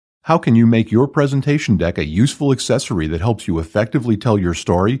How can you make your presentation deck a useful accessory that helps you effectively tell your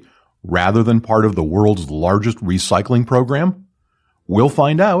story rather than part of the world's largest recycling program? We'll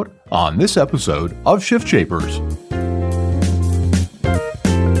find out on this episode of Shift Shapers.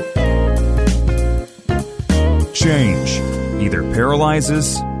 Change either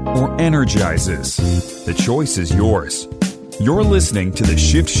paralyzes or energizes. The choice is yours. You're listening to the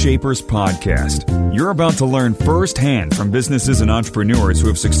Shift Shapers podcast. You're about to learn firsthand from businesses and entrepreneurs who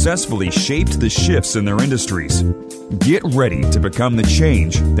have successfully shaped the shifts in their industries. Get ready to become the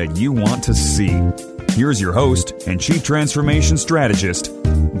change that you want to see. Here's your host and Chief Transformation Strategist,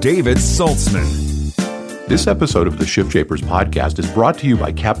 David Saltzman. This episode of the Shift Shapers podcast is brought to you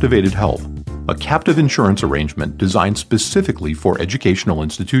by Captivated Health, a captive insurance arrangement designed specifically for educational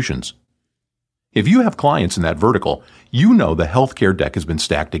institutions. If you have clients in that vertical, you know the healthcare deck has been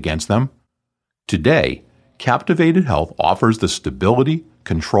stacked against them. Today, Captivated Health offers the stability,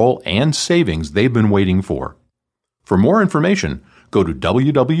 control, and savings they've been waiting for. For more information, go to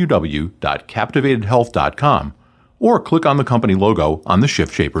www.captivatedhealth.com or click on the company logo on the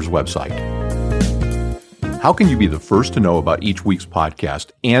Shift Shapers website. How can you be the first to know about each week's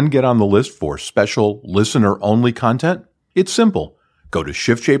podcast and get on the list for special listener-only content? It's simple. Go to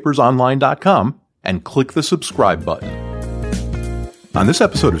shiftshapersonline.com and click the subscribe button. On this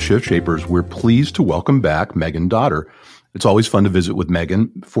episode of Shift Shapers, we're pleased to welcome back Meghan Dotter. It's always fun to visit with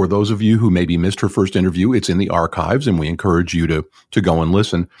Meghan. For those of you who maybe missed her first interview, it's in the archives, and we encourage you to go and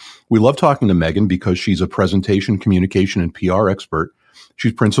listen. We love talking to Meghan because she's a presentation, communication, and PR expert.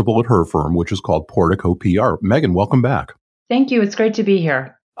 She's principal at her firm, which is called Portico PR. Meghan, welcome back. Thank you. It's great to be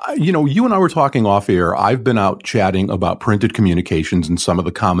here. You and I were talking off air. I've been out chatting about printed communications and some of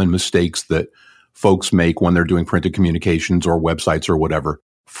the common mistakes that folks make when they're doing printed communications or websites or whatever.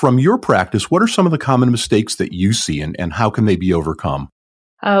 From your practice, what are some of the common mistakes that you see and how can they be overcome?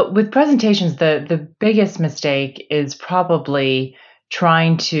 With presentations, the biggest mistake is probably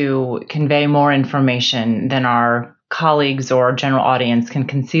trying to convey more information than our colleagues or general audience can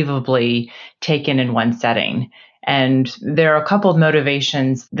conceivably take in one setting. And there are a couple of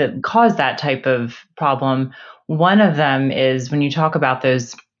motivations that cause that type of problem. One of them is when you talk about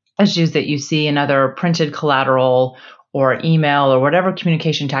those issues that you see in other printed collateral or email or whatever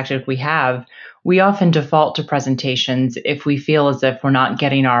communication tactic we have, we often default to presentations if we feel as if we're not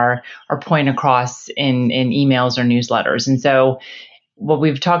getting our point across in emails or newsletters. And so what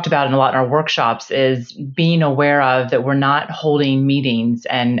we've talked about in a lot in our workshops is being aware of that we're not holding meetings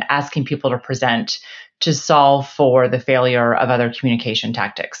and asking people to present to solve for the failure of other communication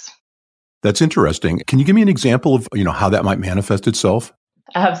tactics. That's interesting. Can you give me an example of, how that might manifest itself?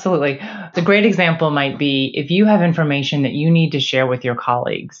 Absolutely. A great example might be if you have information that you need to share with your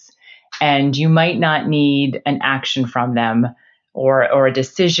colleagues and you might not need an action from them or a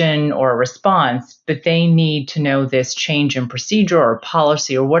decision or a response, but they need to know this change in procedure or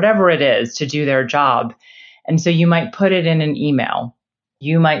policy or whatever it is to do their job. And so you might put it in an email.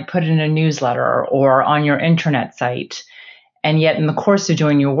 You might put it in a newsletter or on your intranet site. And yet in the course of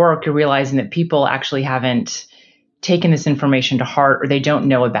doing your work, you're realizing that people actually haven't taken this information to heart or they don't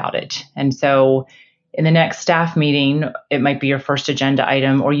know about it. And so in the next staff meeting, it might be your first agenda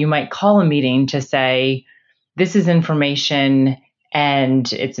item, or you might call a meeting to say, this is information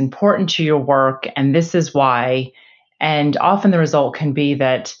and it's important to your work and this is why. And often the result can be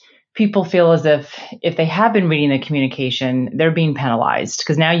that people feel as if they have been reading the communication, they're being penalized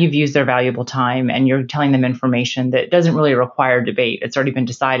because now you've used their valuable time and you're telling them information that doesn't really require debate. It's already been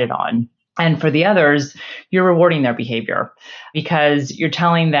decided on. And for the others, you're rewarding their behavior because you're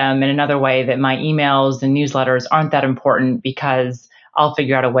telling them in another way that my emails and newsletters aren't that important because I'll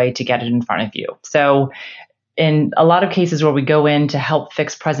figure out a way to get it in front of you. So in a lot of cases where we go in to help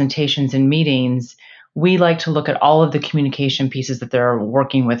fix presentations and meetings, we like to look at all of the communication pieces that they're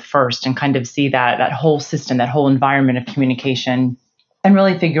working with first and kind of see that whole system, that whole environment of communication and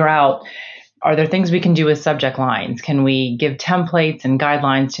really figure out, are there things we can do with subject lines? Can we give templates and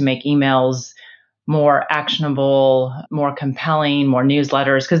guidelines to make emails more actionable, more compelling, more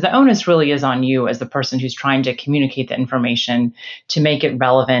newsletters? Because the onus really is on you as the person who's trying to communicate the information to make it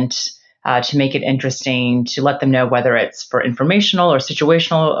relevant, to make it interesting, to let them know whether it's for informational or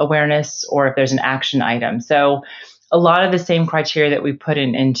situational awareness or if there's an action item. So a lot of the same criteria that we put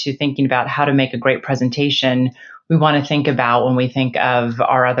into thinking about how to make a great presentation, we want to think about when we think of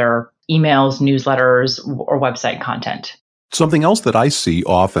our other emails, newsletters, or website content. Something else that I see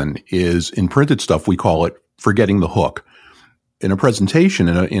often is in printed stuff, we call it forgetting the hook. In a presentation,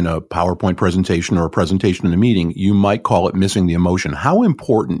 in a PowerPoint presentation or a presentation in a meeting, you might call it missing the emotion. How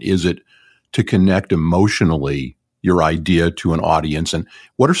important is it to connect emotionally your idea to an audience? And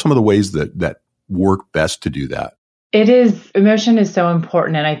what are some of the ways that work best to do that? Emotion is so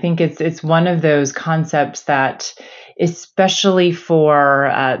important. And I think it's one of those concepts that, especially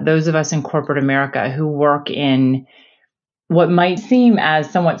for those of us in corporate America who work in what might seem as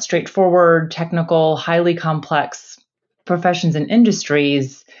somewhat straightforward, technical, highly complex professions and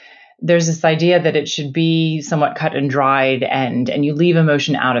industries, there's this idea that it should be somewhat cut and dried and you leave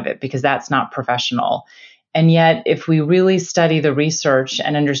emotion out of it because that's not professional. And yet, if we really study the research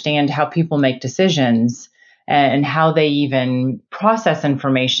and understand how people make decisions and how they even process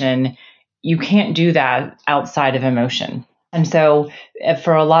information, you can't do that outside of emotion. And so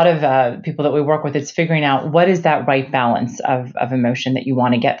for a lot of people that we work with, it's figuring out what is that right balance of emotion that you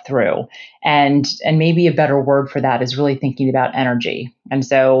want to get through. And maybe a better word for that is really thinking about energy. And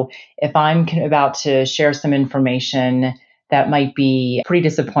so if I'm about to share some information that might be pretty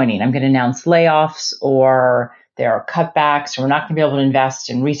disappointing, I'm going to announce layoffs, or there are cutbacks, or we're not going to be able to invest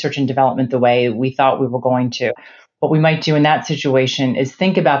in research and development the way we thought we were going to. What we might do in that situation is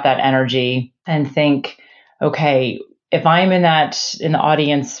think about that energy and think, okay, if I'm in the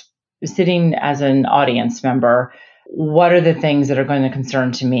audience, sitting as an audience member, what are the things that are going to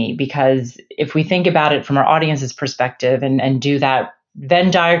concern to me? Because if we think about it from our audience's perspective and do that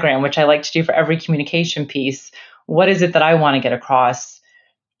Venn diagram, which I like to do for every communication piece, what is it that I want to get across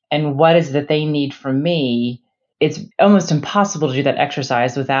and what is it that they need from me? It's almost impossible to do that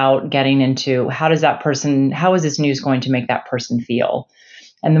exercise without getting into how is this news going to make that person feel?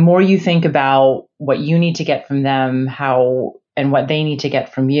 And the more you think about what you need to get from them, and what they need to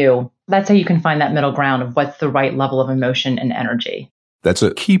get from you, that's how you can find that middle ground of what's the right level of emotion and energy. That's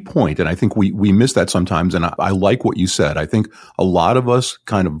a key point, and I think we miss that sometimes, and I like what you said. I think a lot of us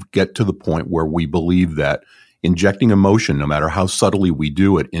kind of get to the point where we believe that injecting emotion, no matter how subtly we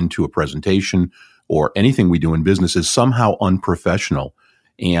do it, into a presentation or anything we do in business is somehow unprofessional.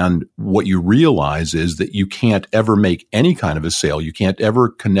 And what you realize is that you can't ever make any kind of a sale. You can't ever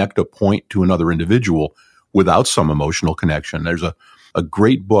connect a point to another individual without some emotional connection. There's a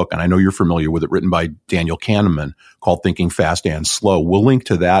great book, and I know you're familiar with it, written by Daniel Kahneman, called Thinking Fast and Slow. We'll link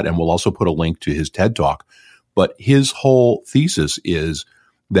to that, and we'll also put a link to his TED Talk. But his whole thesis is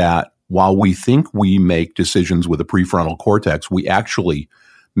that while we think we make decisions with the prefrontal cortex, we actually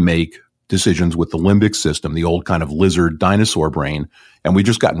make decisions with the limbic system, the old kind of lizard dinosaur brain. And we've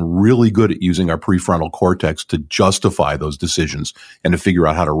just gotten really good at using our prefrontal cortex to justify those decisions and to figure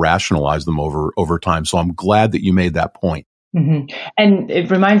out how to rationalize them over time. So I'm glad that you made that point. Mm-hmm. And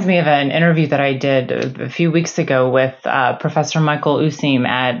it reminds me of an interview that I did a few weeks ago with Professor Michael Useem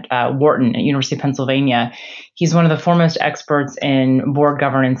at Wharton at University of Pennsylvania. He's one of the foremost experts in board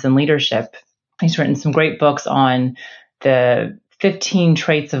governance and leadership. He's written some great books on the 15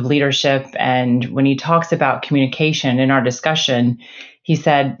 traits of leadership. And when he talks about communication in our discussion, he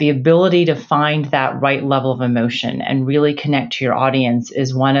said the ability to find that right level of emotion and really connect to your audience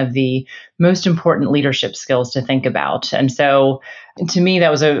is one of the most important leadership skills to think about. And so to me, that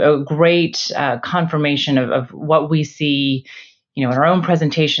was a great confirmation of what we see, in our own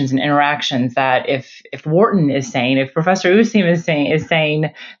presentations and interactions, that if Wharton is saying, if Professor Useem is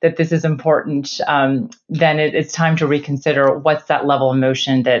saying that this is important, then it's time to reconsider what's that level of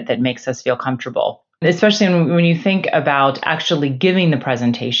emotion that makes us feel comfortable. Especially when you think about actually giving the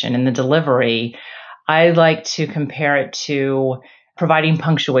presentation and the delivery, I like to compare it to providing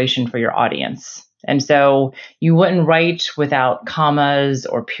punctuation for your audience. And so you wouldn't write without commas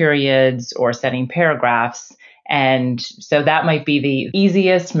or periods or setting paragraphs. And so that might be the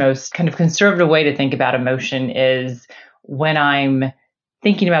easiest, most kind of conservative way to think about emotion, is when I'm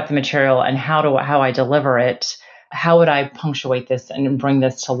thinking about the material and how I deliver it, how would I punctuate this and bring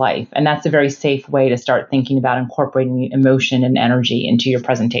this to life? And that's a very safe way to start thinking about incorporating emotion and energy into your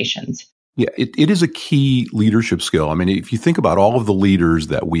presentations. Yeah, it is a key leadership skill. I mean, if you think about all of the leaders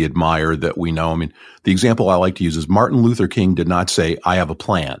that we admire, that we know, I mean, the example I like to use is Martin Luther King did not say, "I have a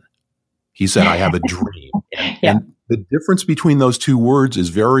plan." He said, "I have a dream." Yeah. And the difference between those two words is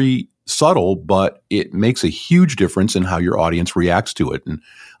very subtle, but it makes a huge difference in how your audience reacts to it. And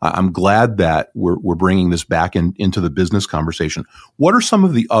I'm glad that we're bringing this back into the business conversation. What are some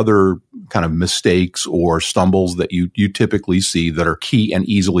of the other kind of mistakes or stumbles that you typically see that are key and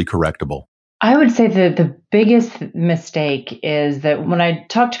easily correctable? I would say that the biggest mistake is that when I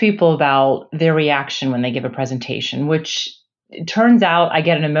talk to people about their reaction when they give a presentation, which it turns out I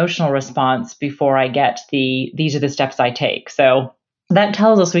get an emotional response before I get these are the steps I take. So that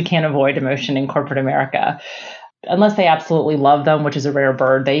tells us we can't avoid emotion in corporate America. Unless they absolutely love them, which is a rare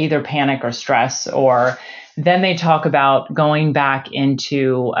bird, they either panic or stress, or then they talk about going back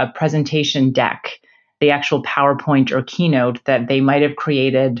into a presentation deck the actual PowerPoint or keynote that they might have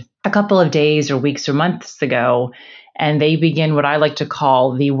created a couple of days or weeks or months ago. And they begin what I like to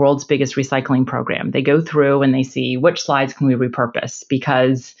call the world's biggest recycling program. They go through and they see which slides can we repurpose,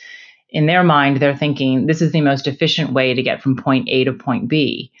 because in their mind, they're thinking this is the most efficient way to get from point A to point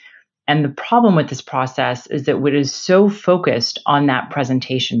B. And the problem with this process is that it is so focused on that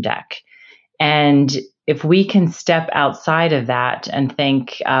presentation deck. And if we can step outside of that and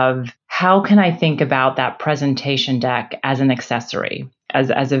think of how can I think about that presentation deck as an accessory,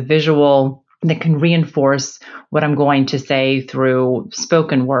 as a visual that can reinforce what I'm going to say through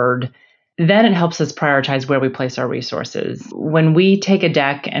spoken word, then it helps us prioritize where we place our resources. When we take a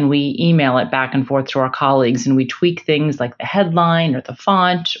deck and we email it back and forth to our colleagues and we tweak things like the headline or the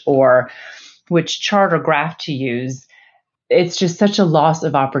font or which chart or graph to use, it's just such a loss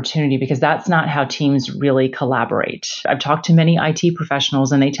of opportunity because that's not how teams really collaborate. I've talked to many IT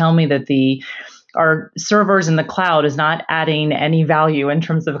professionals and they tell me that our servers in the cloud is not adding any value in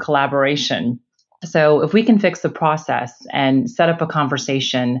terms of collaboration. So if we can fix the process and set up a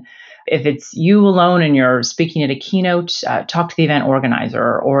conversation, if it's you alone and you're speaking at a keynote, talk to the event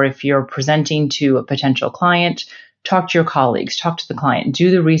organizer. Or if you're presenting to a potential client, talk to your colleagues, talk to the client, do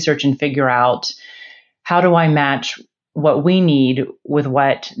the research and figure out how do I match what we need with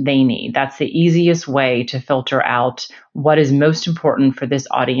what they need. That's the easiest way to filter out what is most important for this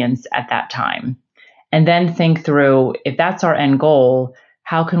audience at that time. And then think through, if that's our end goal,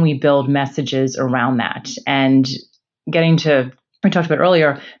 how can we build messages around that? And getting to, we talked about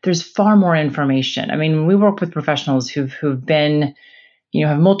earlier, there's far more information. I mean, we work with professionals who've been,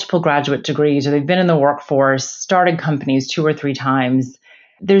 have multiple graduate degrees, or they've been in the workforce, started companies 2 or 3 times.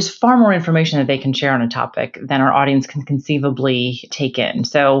 There's far more information that they can share on a topic than our audience can conceivably take in.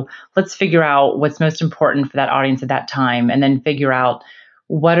 So let's figure out what's most important for that audience at that time, and then figure out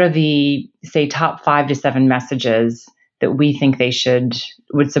what are the, say, top 5 to 7 messages that we think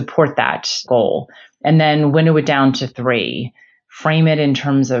would support that goal. And then winnow it down to 3. Frame it in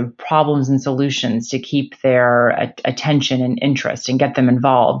terms of problems and solutions to keep their attention and interest and get them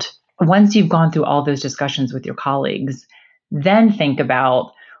involved. Once you've gone through all those discussions with your colleagues, then think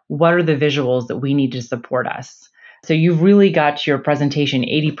about what are the visuals that we need to support us. So you've really got your presentation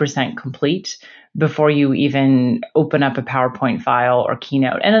 80% complete before you even open up a PowerPoint file or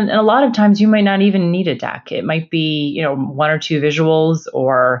keynote. And a lot of times you might not even need a deck. It might be, 1 or 2 visuals,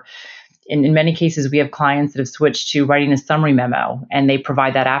 or in many cases, we have clients that have switched to writing a summary memo and they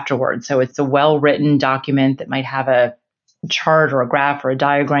provide that afterwards. So it's a well-written document that might have a chart or a graph or a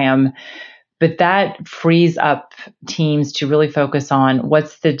diagram. But that frees up teams to really focus on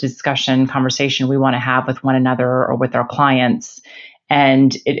what's the conversation we want to have with one another or with our clients.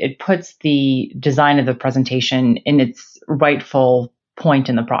 And it puts the design of the presentation in its rightful point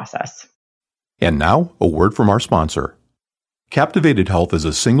in the process. And now, a word from our sponsor. Captivated Health is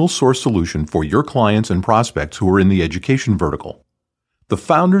a single-source solution for your clients and prospects who are in the education vertical. The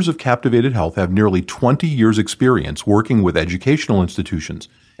founders of Captivated Health have nearly 20 years' experience working with educational institutions,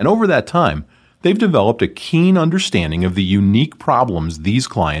 and over that time, they've developed a keen understanding of the unique problems these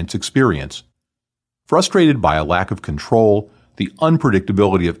clients experience. Frustrated by a lack of control, the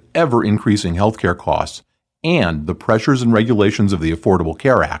unpredictability of ever-increasing healthcare costs, and the pressures and regulations of the Affordable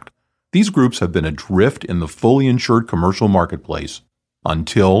Care Act, these groups have been adrift in the fully insured commercial marketplace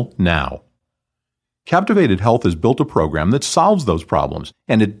until now. Captivated Health has built a program that solves those problems,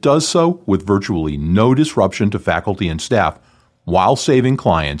 and it does so with virtually no disruption to faculty and staff while saving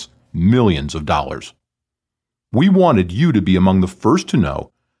clients millions of dollars. We wanted you to be among the first to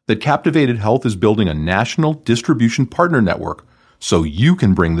know that Captivated Health is building a national distribution partner network so you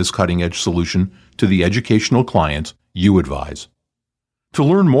can bring this cutting-edge solution to the educational clients you advise. To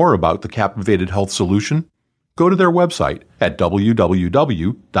learn more about the Captivated Health solution, go to their website at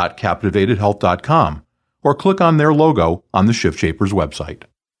www.captivatedhealth.com or click on their logo on the Shift Shapers website.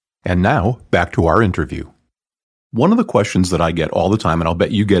 And now, back to our interview. One of the questions that I get all the time, and I'll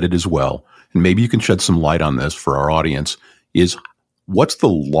bet you get it as well, and maybe you can shed some light on this for our audience, is what's the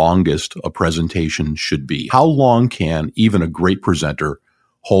longest a presentation should be? How long can even a great presenter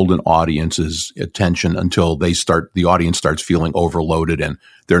hold an audience's attention until the audience starts feeling overloaded and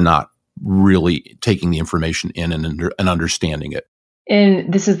they're not really taking the information in and understanding it?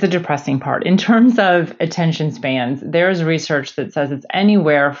 And this is the depressing part. In terms of attention spans, there's research that says it's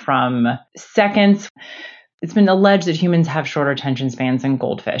anywhere from seconds. It's been alleged that humans have shorter attention spans than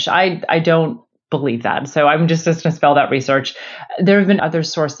goldfish. I don't believe that. So I'm just going to spell that research. There have been other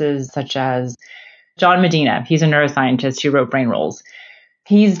sources such as John Medina. He's a neuroscientist who wrote Brain Rules.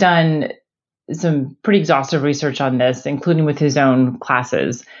 He's done some pretty exhaustive research on this, including with his own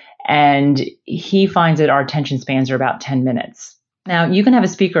classes. And he finds that our attention spans are about 10 minutes. Now, you can have a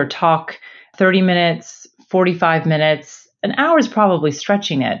speaker talk 30 minutes, 45 minutes, an hour is probably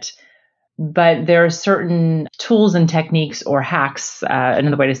stretching it. But there are certain tools and techniques or hacks,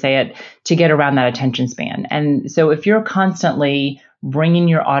 another way to say it, to get around that attention span. And so if you're constantly bringing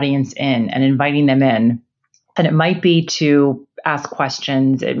your audience in and inviting them in, and it might be to ask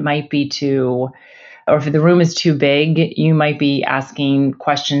questions, it might be to, or if the room is too big, you might be asking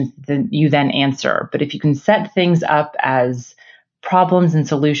questions that you then answer. But if you can set things up as problems and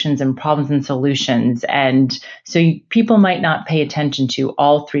solutions and problems and solutions. And so people might not pay attention to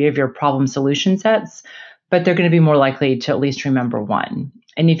all three of your problem solution sets, but they're going to be more likely to at least remember one.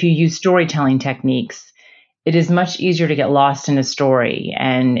 And if you use storytelling techniques, it is much easier to get lost in a story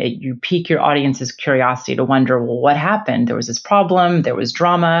and you pique your audience's curiosity to wonder, well, what happened? There was this problem, there was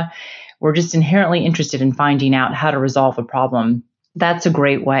drama. We're just inherently interested in finding out how to resolve a problem. That's a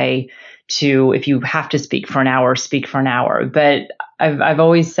great way to, if you have to speak for an hour, speak for an hour. But I've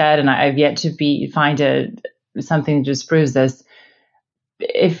always said, and I've yet to find something that just proves this,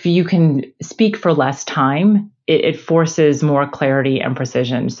 if you can speak for less time, it forces more clarity and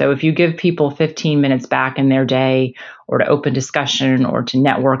precision. So if you give people 15 minutes back in their day, or to open discussion, or to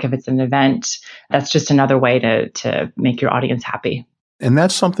network if it's an event, that's just another way to make your audience happy. And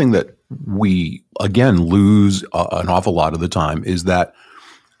that's something that we, again, lose an awful lot of the time, is that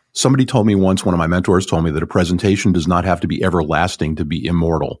somebody told me once, one of my mentors told me that a presentation does not have to be everlasting to be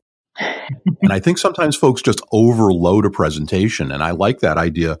immortal. And I think sometimes folks just overload a presentation. And I like that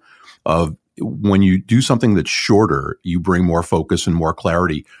idea of when you do something that's shorter, you bring more focus and more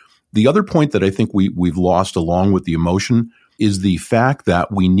clarity. The other point that I think we've lost along with the emotion is the fact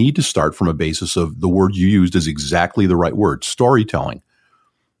that we need to start from a basis of the word you used is exactly the right word, storytelling.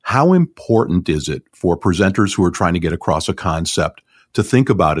 How important is it for presenters who are trying to get across a concept to think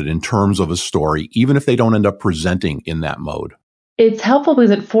about it in terms of a story, even if they don't end up presenting in that mode? It's helpful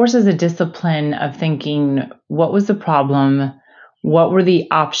because it forces a discipline of thinking, what was the problem? What were the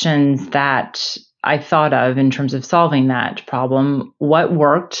options that I thought of in terms of solving that problem? What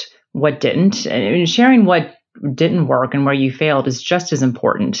worked? What didn't? And sharing what didn't work and where you failed is just as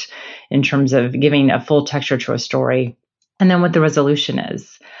important in terms of giving a full texture to a story. And then what the resolution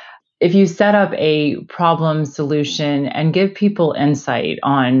is. If you set up a problem solution and give people insight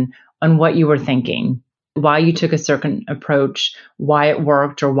on what you were thinking, why you took a certain approach, why it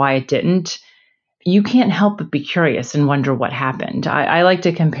worked or why it didn't, you can't help but be curious and wonder what happened. I like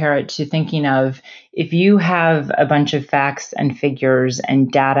to compare it to thinking of if you have a bunch of facts and figures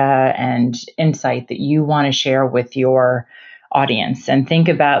and data and insight that you want to share with your audience, and think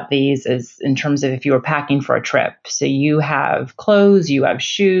about these as in terms of if you were packing for a trip. So you have clothes, you have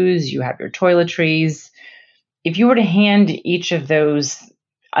shoes, you have your toiletries. If you were to hand each of those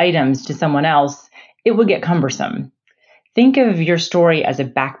items to someone else, it would get cumbersome. Think of your story as a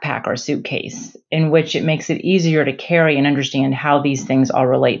backpack or suitcase in which it makes it easier to carry and understand how these things all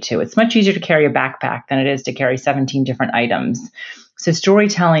relate to. It's much easier to carry a backpack than it is to carry 17 different items. So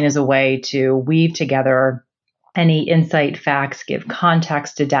storytelling is a way to weave together any insight, facts, give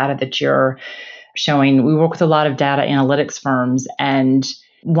context to data that you're showing. We work with a lot of data analytics firms, and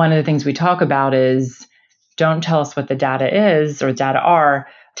one of the things we talk about is don't tell us what the data is or data are,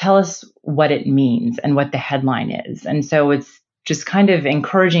 tell us what it means and what the headline is. And so it's just kind of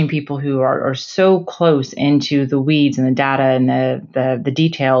encouraging people who are so close into the weeds and the data and the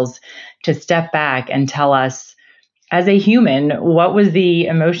details to step back and tell us, as a human, what was the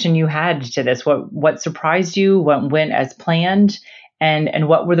emotion you had to this? What surprised you? What went as planned? And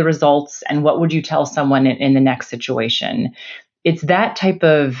what were the results? And what would you tell someone in the next situation? It's that type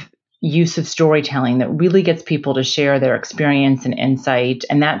of use of storytelling that really gets people to share their experience and insight.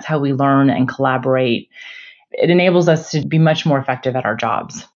 And that's how we learn and collaborate. It enables us to be much more effective at our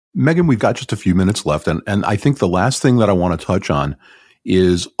jobs. Meghan, we've got just a few minutes left. And I think the last thing that I want to touch on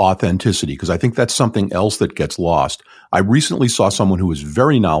is authenticity, because I think that's something else that gets lost. I recently saw someone who was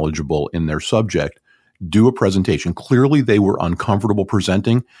very knowledgeable in their subject do a presentation. Clearly, they were uncomfortable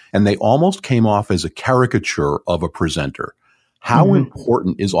presenting, and they almost came off as a caricature of a presenter. How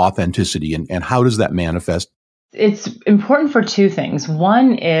important is authenticity, and how does that manifest? It's important for two things.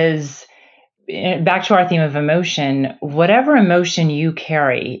 One is, back to our theme of emotion, whatever emotion you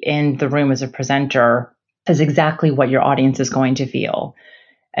carry in the room as a presenter is exactly what your audience is going to feel.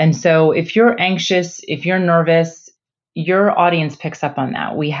 And so if you're anxious, if you're nervous, your audience picks up on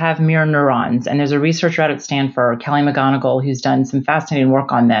that. We have mirror neurons, and there's a researcher out at Stanford, Kelly McGonigal, who's done some fascinating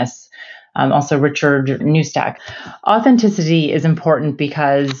work on this. Also Richard Newstack. Authenticity is important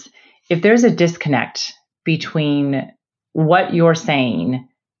because if there's a disconnect between what you're saying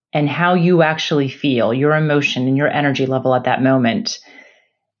and how you actually feel, your emotion and your energy level at that moment,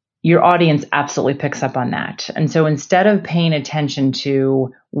 your audience absolutely picks up on that. And so instead of paying attention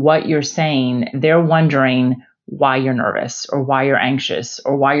to what you're saying, they're wondering why you're nervous or why you're anxious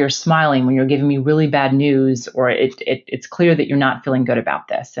or why you're smiling when you're giving me really bad news, or it's clear that you're not feeling good about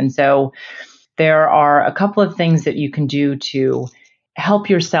this. And so there are a couple of things that you can do to help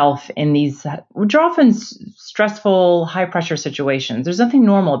yourself in these, which are often stressful, high pressure situations. There's nothing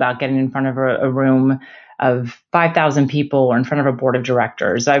normal about getting in front of a room of 5,000 people or in front of a board of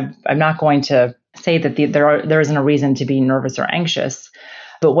directors. I'm not going to say that there isn't a reason to be nervous or anxious,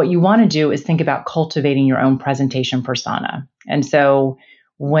 but what you want to do is think about cultivating your own presentation persona. And so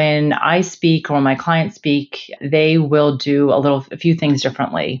when I speak or when my clients speak, they will do a few things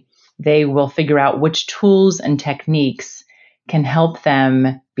differently. They will figure out which tools and techniques can help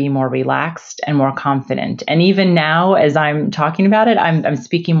them be more relaxed and more confident. And even now, as I'm talking about it, I'm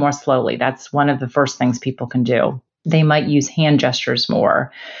speaking more slowly. That's one of the first things people can do. They might use hand gestures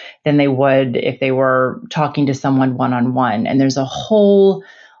more than they would if they were talking to someone one-on-one. And there's a whole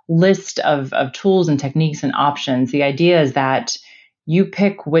list of tools and techniques and options. The idea is that you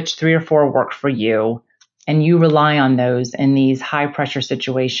pick which 3 or 4 work for you, and you rely on those in these high pressure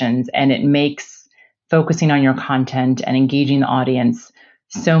situations. And it makes focusing on your content and engaging the audience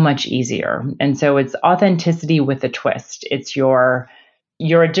so much easier. And so it's authenticity with a twist. It's you're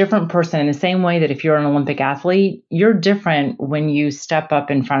a different person in the same way that if you're an Olympic athlete, you're different when you step up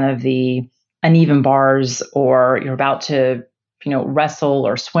in front of the uneven bars, or you're about to, wrestle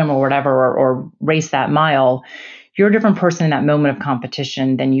or swim or whatever, or race that mile. You're a different person in that moment of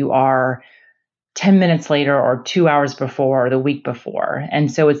competition than you are 10 minutes later or 2 hours before or the week before.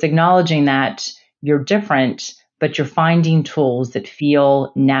 And so it's acknowledging that you're different, but you're finding tools that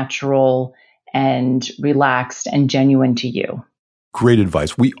feel natural and relaxed and genuine to you. Great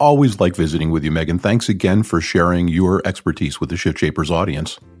advice. We always like visiting with you, Meghan. Thanks again for sharing your expertise with the Shift Shapers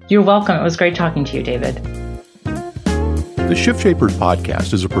audience. You're welcome. It was great talking to you, David. The Shift Shapers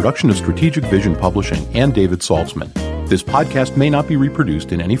podcast is a production of Strategic Vision Publishing and David Saltzman. This podcast may not be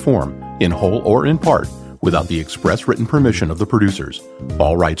reproduced in any form, in whole or in part, without the express written permission of the producers.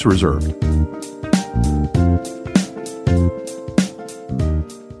 All rights reserved.